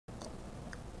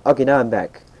Okay, now I'm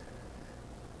back.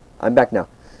 I'm back now.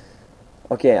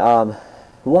 Okay,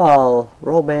 well,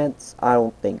 romance, I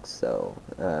don't think so.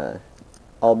 If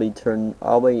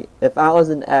I was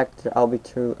an actor, I'll be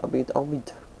too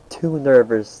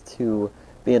nervous to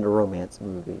be in a romance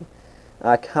movie.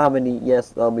 Comedy, yes,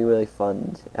 that'll be really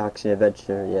fun. Action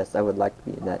adventure, yes, I would like to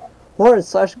be in that. Horror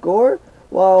slash gore,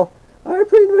 well, I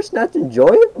pretty much not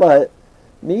enjoy it, but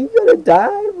me gonna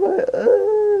die,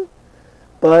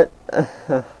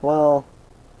 well,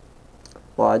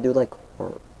 I do like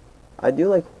horror. I do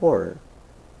like horror.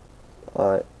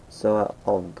 So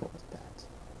I'll go with that.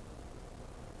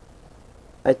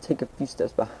 I take a few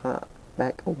steps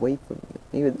back away from you.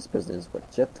 Maybe this person is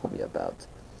what Jeff told me about.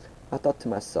 I thought to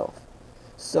myself,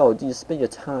 so do you spend your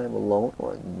time alone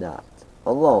or not?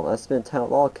 Alone. I spend time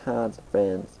with all kinds of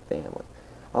friends, family.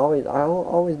 I'll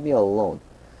always be alone.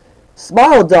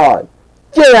 Smile Dog!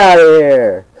 Get out of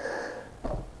here!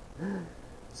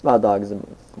 Smile Dog is oh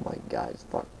my god, it's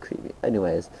fucking creepy.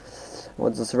 Anyways, I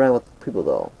want to surround with people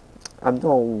though. I'm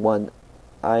around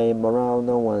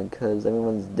no one because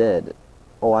everyone's dead.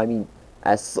 Oh, I mean,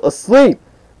 asleep!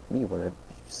 Me, whatever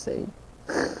you say.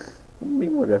 Me,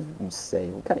 whatever you say.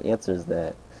 What kind of answer is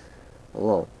that?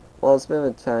 Alone. Well, it's been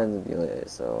a time to be later,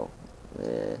 so,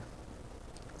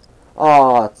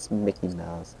 Oh, it's Mickey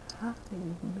Mouse. Hi,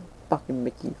 fucking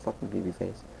Mickey, fucking baby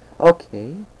face.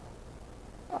 Okay.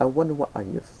 I wonder what are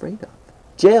you afraid of?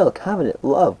 Jail, covenant,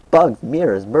 love, bugs,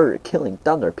 mirrors, murder, killing,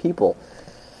 thunder, people.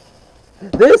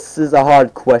 This is a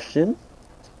hard question.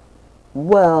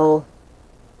 Well,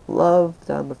 love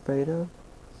that I'm afraid of.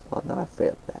 Well, I'm not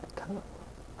afraid of that kind of.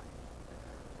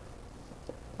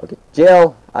 Okay,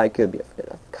 jail, I could be afraid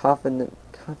of.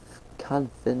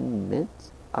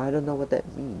 Confinement? I don't know what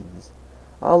that means.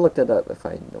 I'll look that up if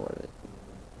I know what it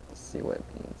is. See what it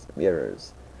means.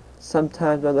 Mirrors.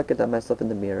 Sometimes when I look at myself in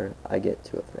the mirror, I get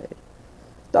too afraid.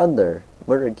 Thunder.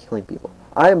 Murder and killing people.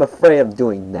 I am afraid of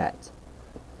doing that.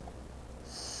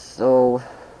 So,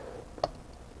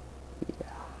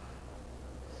 yeah.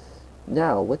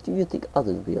 Now, what do you think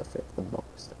others will be afraid of the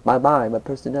most? My mind, my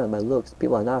personality, my looks.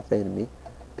 People are not afraid of me.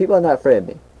 People are not afraid of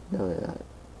me. No, they're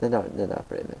not. They're not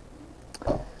afraid of me.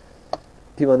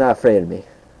 People are not afraid of me.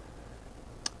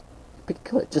 Pick a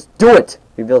color. Just do it!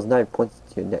 Reveals knife, points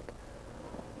to your neck.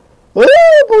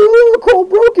 Oh, cold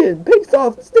broken. Pigs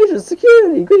off. Station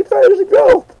security. Green fires and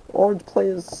growth. Orange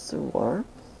players swarm.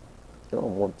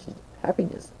 Oh,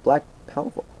 happiness. Black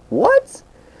powerful. What?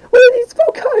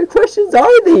 What kind of questions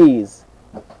are these?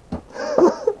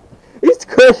 These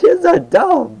questions are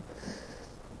dumb.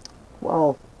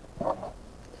 Wow.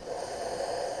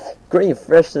 Green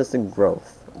freshness and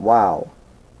growth. Wow.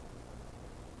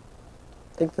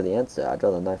 Think for the answer. I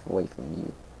draw the knife away from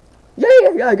you.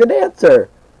 Yeah, good answer.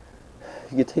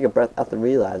 You can take a breath after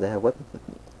realize I have weapons with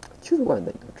me. Choose one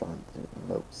that you're drawn to the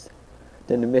most.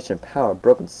 Then the mission, power,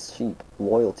 broken sheep,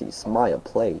 loyalty, smile,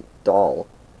 play, doll.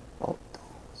 Oh,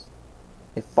 dolls.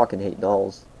 I fucking hate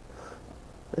dolls.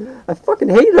 I fucking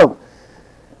hate them.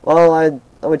 Well, I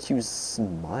would choose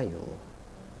smile.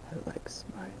 I like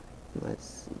smiling. Let's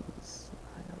see,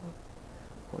 smile.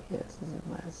 Oh yes, this is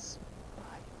my smile.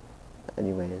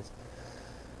 Anyways,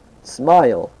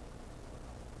 smile.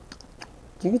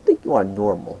 Do you think you are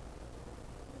normal?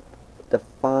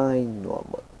 Define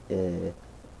normal.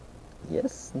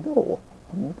 Yes, no.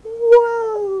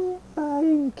 Well,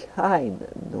 I'm kinda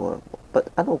normal, but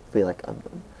I don't feel like I'm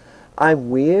normal. I'm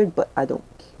weird, but I don't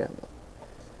care.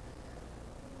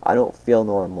 I don't feel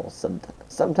normal sometimes.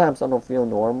 Sometimes I don't feel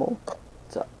normal.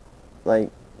 So, like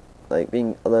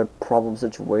being other problem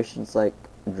situations, like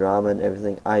drama and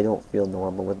everything. I don't feel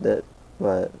normal with it.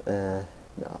 But no,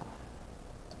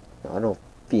 I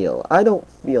don't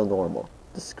feel normal.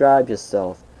 Describe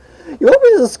yourself. You want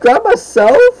me to describe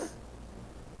myself?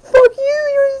 Fuck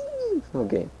you. You're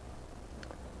okay.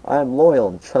 I am loyal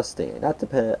and trusting, not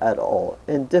dependent at all.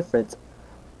 Indifferent.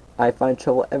 I find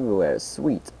trouble everywhere.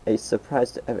 Sweet. A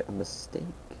surprise to every mistake.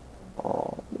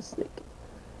 Oh, mistake.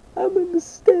 I'm a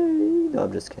mistake. No,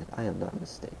 I'm just kidding. I am not a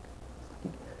mistake.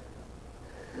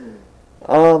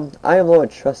 I am loyal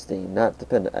and trusting, not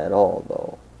dependent at all,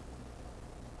 though.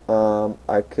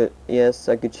 I could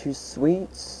choose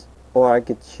sweets, or I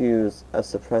could choose a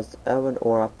surprise to everyone,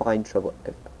 or I find trouble.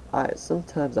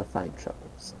 Sometimes I find trouble.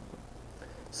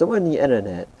 So on the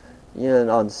internet,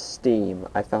 on Steam,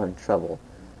 I found trouble.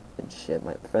 And shit,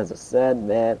 my friends are sad,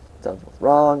 mad, something's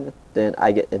wrong, then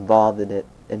I get involved in it.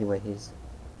 Anyways.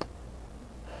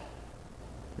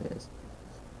 Yes.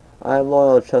 I'm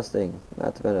loyal and trusting,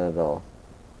 not dependent at all.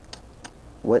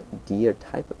 What deer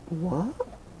type of... What?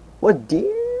 What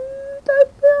deer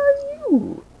type are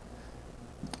you?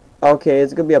 Okay,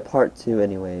 it's gonna be a part 2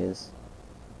 anyways.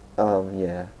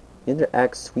 Yeah.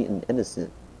 Interact sweet and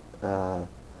innocent.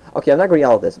 Okay, I'm not gonna read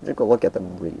all of this. I'm just gonna look at them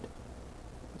and read.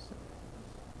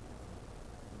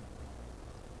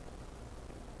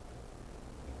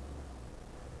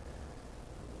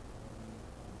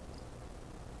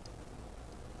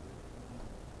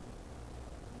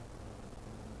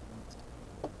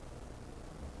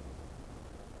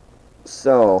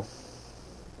 So,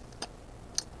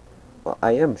 well,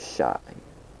 I am shy.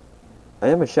 I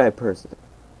am a shy person.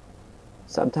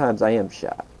 Sometimes I am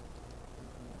shy.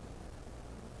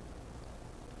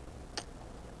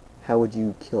 How would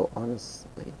you kill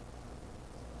honestly?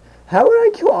 How would I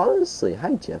kill honestly?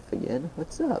 Hi, Jeff again.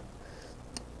 What's up?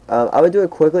 I would do it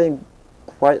quickly and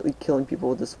quietly killing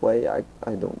people this way. I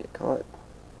don't get caught.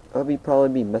 I would probably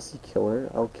be messy killer.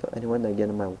 I'll kill anyone that get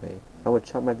in my way. I would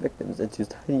chop my victims into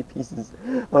tiny pieces.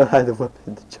 I would hide the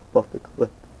weapon to jump off the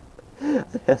cliff.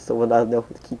 I'd have someone I know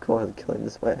to keep going and killing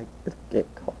this way. I could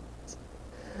get caught.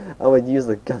 I would use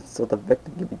the gun so the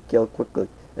victim can be killed quickly,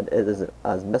 and it isn't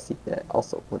as messy. That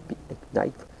also would be a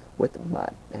knife with my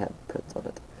handprints on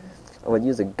it. I would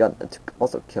use a gun to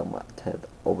also kill my head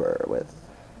over with.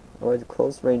 I would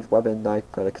close range weapon knife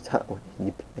for the katana when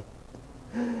he play.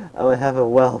 I would have a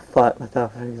well thought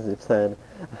without a plan.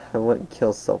 I wouldn't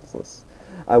kill selfless.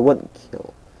 I wouldn't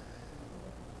kill.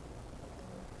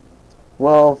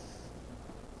 Well,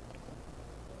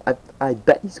 I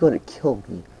bet he's going to kill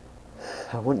me.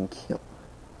 I wouldn't kill.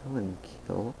 I wouldn't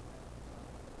kill.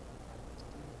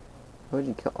 How would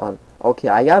you kill on? Okay,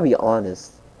 I gotta be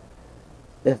honest.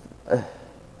 If,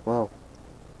 well,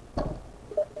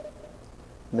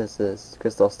 Mrs.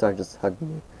 Crystal Star just hugged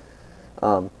me.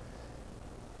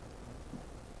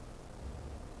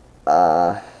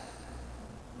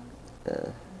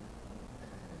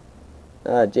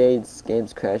 Jade's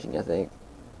game's crashing, I think.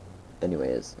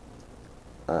 Anyways,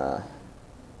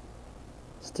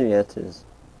 it's 2 answers.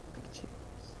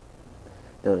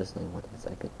 Notice only one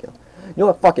I could kill. You know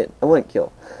what? Fuck it. I wouldn't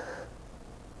kill.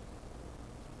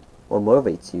 What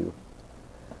motivates you?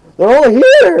 They're all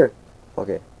here!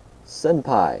 Okay.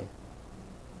 Senpai.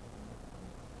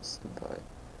 Senpai.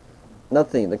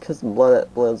 Nothing. The cousin blood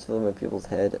is filling my people's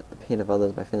head. The pain of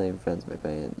others, my family and friends, my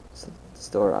pain. The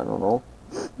store, I don't know.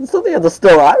 Something at the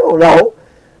store, I don't know.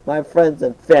 My friends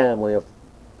and family.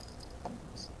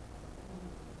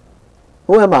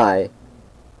 Who am I?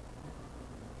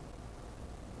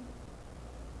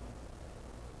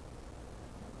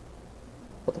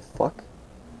 What the fuck?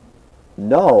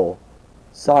 No!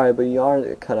 Sorry, but you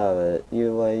aren't cut out of it. You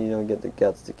don't get the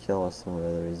guts to kill us for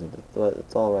whatever reason. But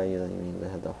it's alright, you don't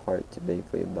have the heart too big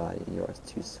for your body. You are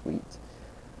too sweet.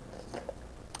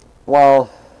 Well,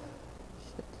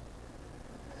 shit.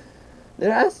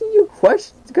 They're asking you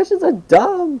questions. The questions are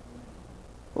dumb.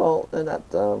 Well, they're not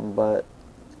dumb, but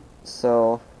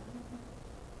so.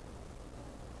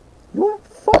 You know what?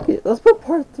 Fuck it. Let's put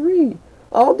part 3.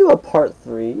 I'll do a part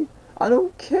 3. I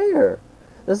don't care.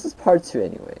 This is part 2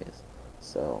 anyways.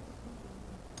 So.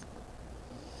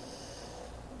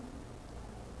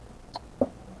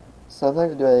 So I'm not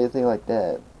gonna do anything like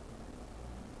that.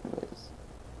 Anyways.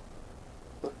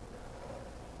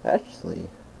 Actually,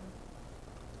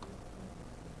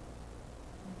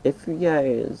 if you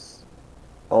guys,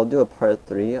 I'll do a part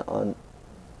 3 on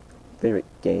favorite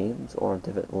games or a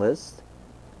different list,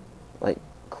 like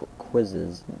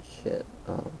quizzes and shit.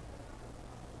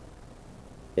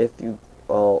 If you,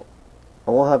 well,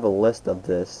 I won't have a list of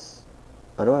this.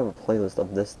 I don't have a playlist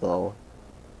of this though,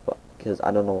 but because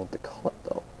I don't know what to call it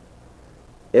though.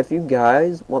 If you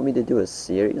guys want me to do a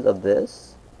series of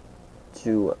this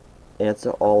to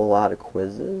answer a lot of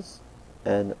quizzes,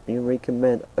 and you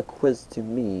recommend a quiz to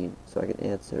me so I can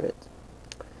answer it.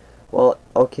 Well,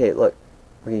 okay, look,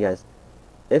 okay guys,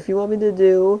 if you want me to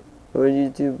do a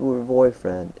YouTube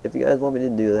boyfriend, if you guys want me to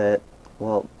do that,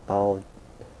 well,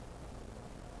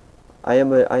 I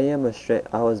am a straight.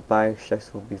 I was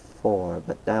bisexual before,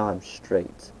 but now I'm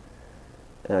straight,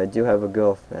 and I do have a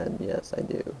girlfriend. Yes, I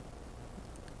do.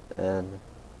 And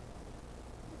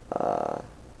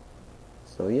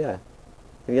so yeah,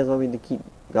 if you guys want me to keep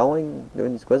going,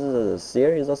 doing these quizzes as a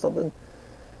series or something,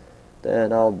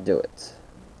 then I'll do it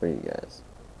for you guys.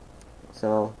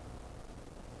 So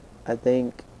I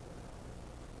think,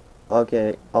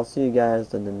 okay, I'll see you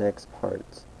guys in the next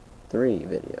part 3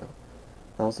 video.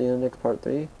 I'll see you in the next part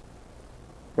 3.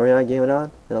 We're on Gaming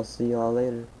On, and I'll see you all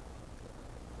later.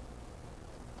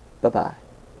 Bye-bye.